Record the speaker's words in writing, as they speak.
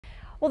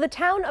Well, the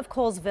town of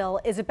Cowlesville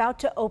is about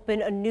to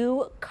open a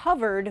new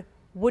covered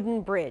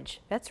wooden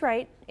bridge. That's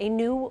right, a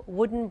new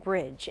wooden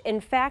bridge. In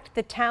fact,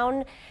 the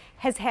town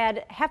has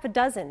had half a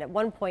dozen at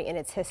one point in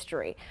its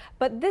history.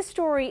 But this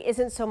story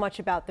isn't so much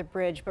about the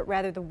bridge, but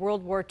rather the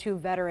World War II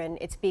veteran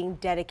it's being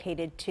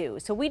dedicated to.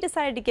 So we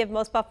decided to give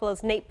Most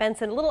Buffalo's Nate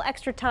Benson a little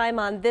extra time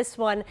on this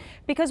one,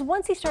 because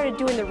once he started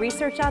doing the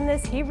research on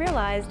this, he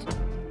realized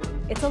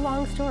it's a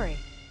long story.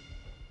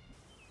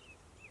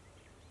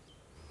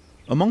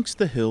 Amongst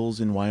the hills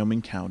in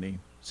Wyoming County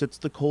sits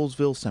the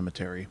Cowlesville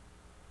Cemetery,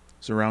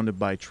 surrounded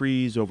by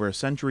trees over a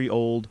century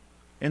old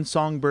and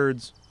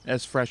songbirds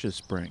as fresh as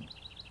spring.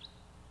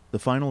 The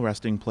final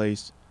resting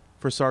place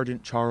for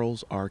Sergeant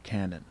Charles R.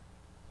 Cannon,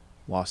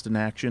 lost in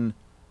action,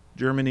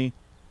 Germany,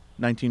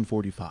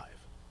 1945.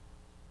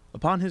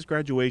 Upon his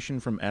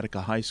graduation from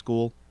Attica High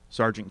School,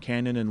 Sergeant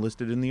Cannon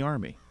enlisted in the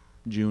Army,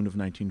 June of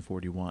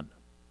 1941.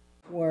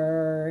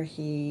 Where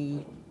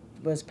he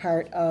was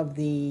part of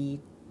the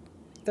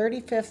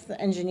 35th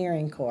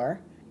Engineering Corps,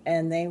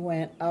 and they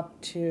went up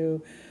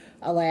to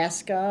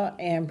Alaska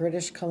and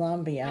British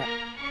Columbia.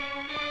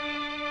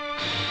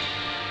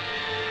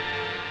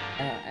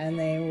 And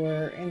they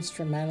were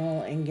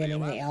instrumental in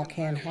getting the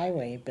Alcan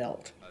Highway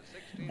built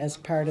as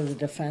part of the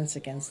defense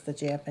against the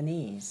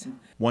Japanese.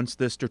 Once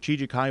this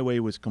strategic highway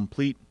was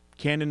complete,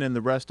 Cannon and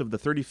the rest of the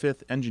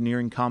 35th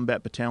Engineering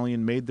Combat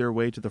Battalion made their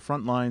way to the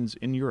front lines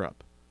in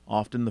Europe,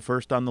 often the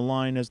first on the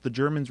line as the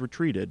Germans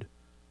retreated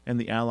and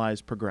the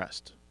Allies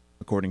progressed.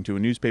 According to a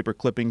newspaper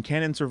clipping,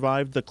 Cannon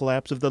survived the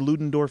collapse of the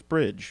Ludendorff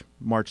Bridge,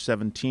 March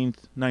 17,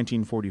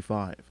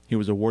 1945. He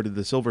was awarded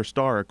the Silver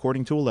Star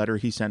according to a letter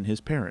he sent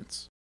his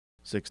parents.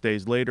 6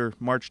 days later,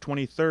 March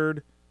 23rd,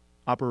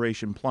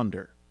 Operation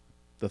Plunder.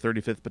 The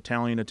 35th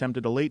Battalion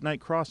attempted a late-night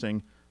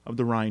crossing of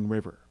the Rhine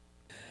River.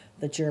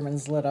 The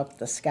Germans lit up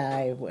the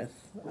sky with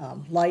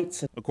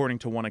lights. According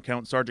to one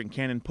account, Sergeant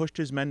Cannon pushed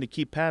his men to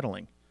keep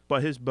paddling,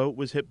 but his boat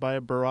was hit by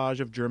a barrage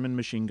of German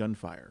machine gun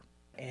fire.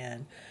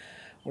 And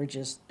we're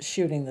just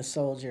shooting the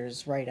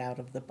soldiers right out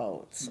of the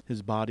boats.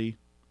 His body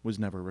was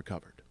never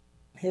recovered.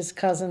 His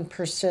cousin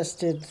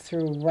persisted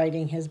through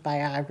writing his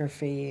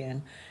biography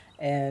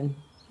and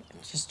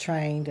just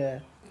trying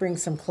to bring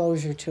some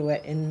closure to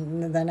it. In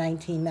the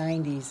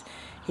 1990s,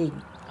 he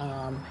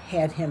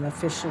had him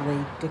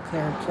officially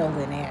declared killed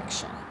in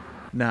action.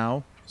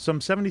 Now, some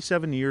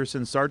 77 years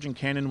since Sergeant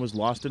Cannon was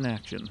lost in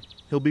action,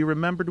 he'll be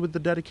remembered with the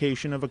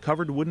dedication of a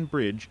covered wooden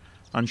bridge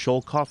on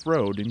Sholkoff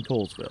Road in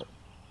Cowlesville.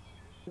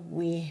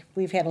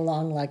 We've had a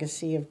long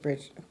legacy of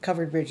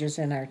covered bridges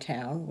in our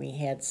town. We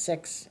had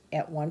 6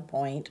 at one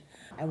point,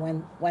 and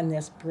when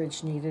this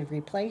bridge needed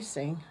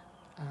replacing,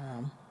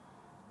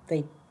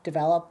 they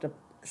developed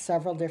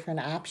several different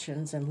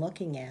options in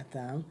looking at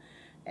them,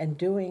 and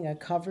doing a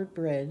covered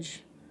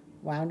bridge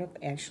wound up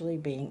actually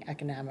being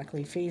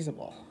economically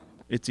feasible.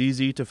 It's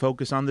easy to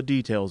focus on the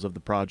details of the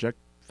project,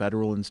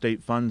 federal and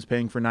state funds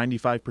paying for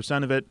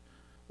 95% of it,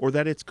 or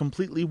that it's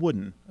completely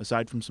wooden,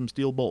 aside from some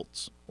steel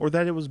bolts, or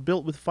that it was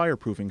built with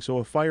fireproofing so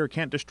a fire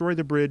can't destroy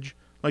the bridge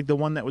like the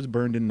one that was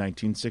burned in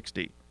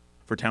 1960.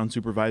 For Town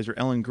Supervisor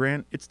Ellen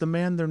Grant, it's the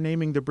man they're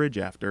naming the bridge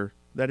after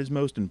that is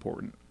most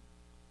important.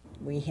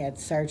 We had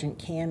Sergeant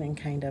Cannon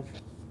kind of,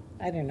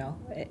 I don't know,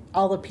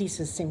 all the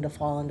pieces seemed to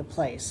fall into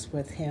place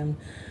with him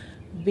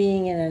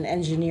being in an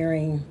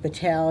engineering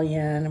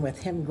battalion,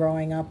 with him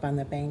growing up on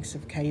the banks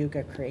of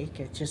Cayuga Creek.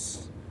 It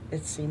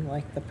seemed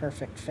like the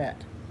perfect fit.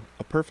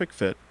 A perfect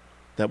fit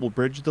that will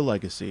bridge the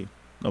legacy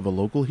of a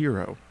local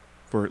hero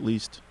for at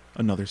least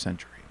another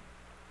century.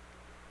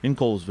 In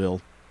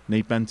Cowlesville,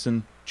 Nate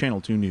Benson,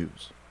 Channel 2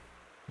 News.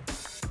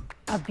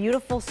 A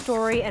beautiful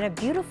story and a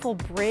beautiful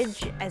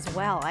bridge as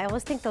well. I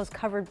always think those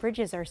covered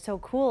bridges are so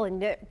cool,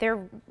 and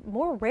they're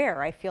more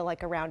rare, I feel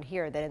like, around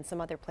here than in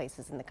some other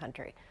places in the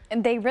country.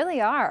 And they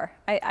really are.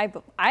 I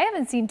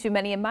haven't seen too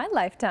many in my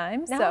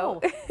lifetime. No,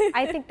 so.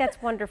 I think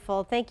that's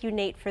wonderful. Thank you,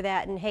 Nate, for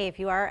that. And hey, if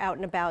you are out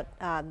and about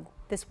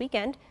this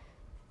weekend,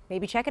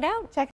 maybe check it out.